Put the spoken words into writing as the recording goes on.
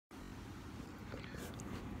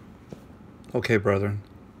Okay, brethren,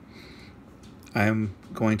 I am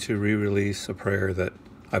going to re-release a prayer that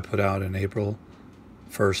I put out in April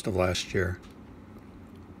 1st of last year.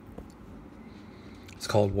 It's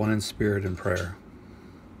called One in Spirit in Prayer.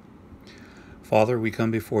 Father, we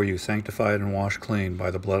come before you, sanctified and washed clean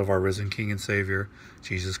by the blood of our risen King and Savior,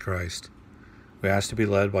 Jesus Christ. We ask to be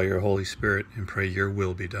led by your Holy Spirit and pray your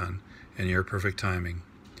will be done in your perfect timing.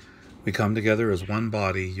 We come together as one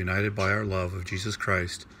body, united by our love of Jesus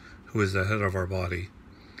Christ, who is the head of our body.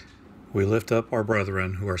 We lift up our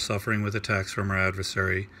brethren who are suffering with attacks from our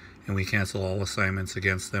adversary, and we cancel all assignments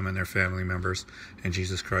against them and their family members in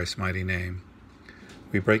Jesus Christ's mighty name.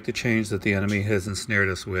 We break the chains that the enemy has ensnared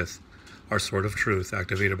us with, our sword of truth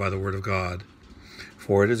activated by the word of God.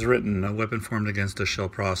 For it is written, no weapon formed against us shall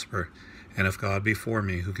prosper, and if God be for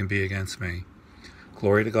me, who can be against me?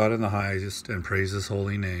 Glory to God in the highest, and praise his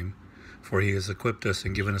holy name. For he has equipped us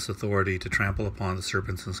and given us authority to trample upon the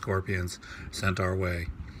serpents and scorpions sent our way.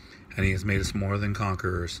 And he has made us more than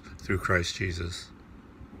conquerors through Christ Jesus.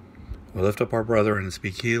 We lift up our brethren and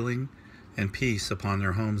speak healing and peace upon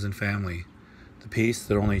their homes and family, the peace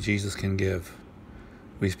that only Jesus can give.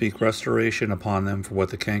 We speak restoration upon them for what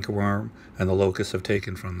the cankerworm and the locust have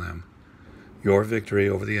taken from them. Your victory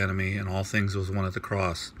over the enemy and all things was won at the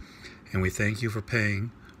cross, and we thank you for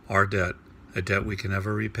paying our debt, a debt we can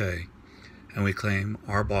never repay. And we claim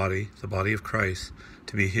our body, the body of Christ,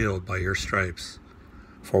 to be healed by your stripes.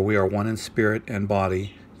 For we are one in spirit and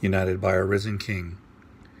body, united by our risen King.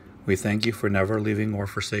 We thank you for never leaving or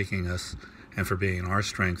forsaking us, and for being our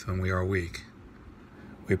strength when we are weak.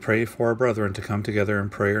 We pray for our brethren to come together in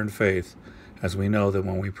prayer and faith, as we know that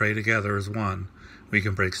when we pray together as one, we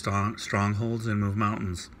can break strongholds and move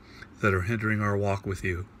mountains that are hindering our walk with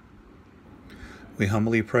you. We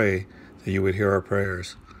humbly pray that you would hear our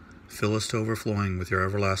prayers. Fill us to overflowing with your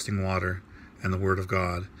everlasting water and the word of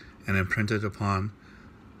God, and imprint it upon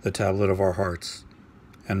the tablet of our hearts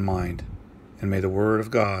and mind. And may the word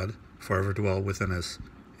of God forever dwell within us,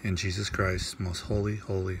 in Jesus Christ's most holy,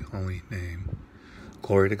 holy, holy name.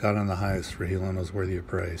 Glory to God in the highest, for he alone is worthy of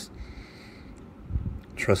praise.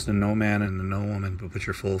 Trust in no man and in no woman, but put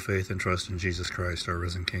your full faith and trust in Jesus Christ, our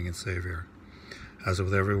risen King and Savior. As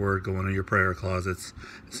with every word, go into your prayer closets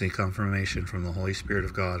and seek confirmation from the Holy Spirit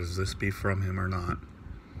of God, if this be from him or not.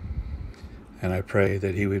 And I pray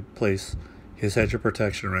that he would place his hedge of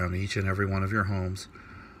protection around each and every one of your homes,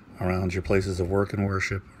 around your places of work and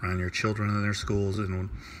worship, around your children in their schools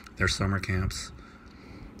and their summer camps,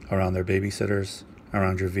 around their babysitters,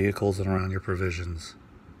 around your vehicles, and around your provisions.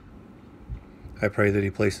 I pray that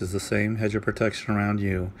he places the same hedge of protection around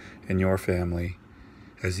you and your family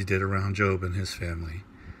as he did around Job and his family.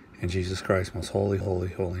 In Jesus Christ's most holy, holy,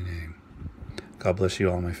 holy name. God bless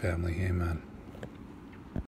you all, my family. Amen.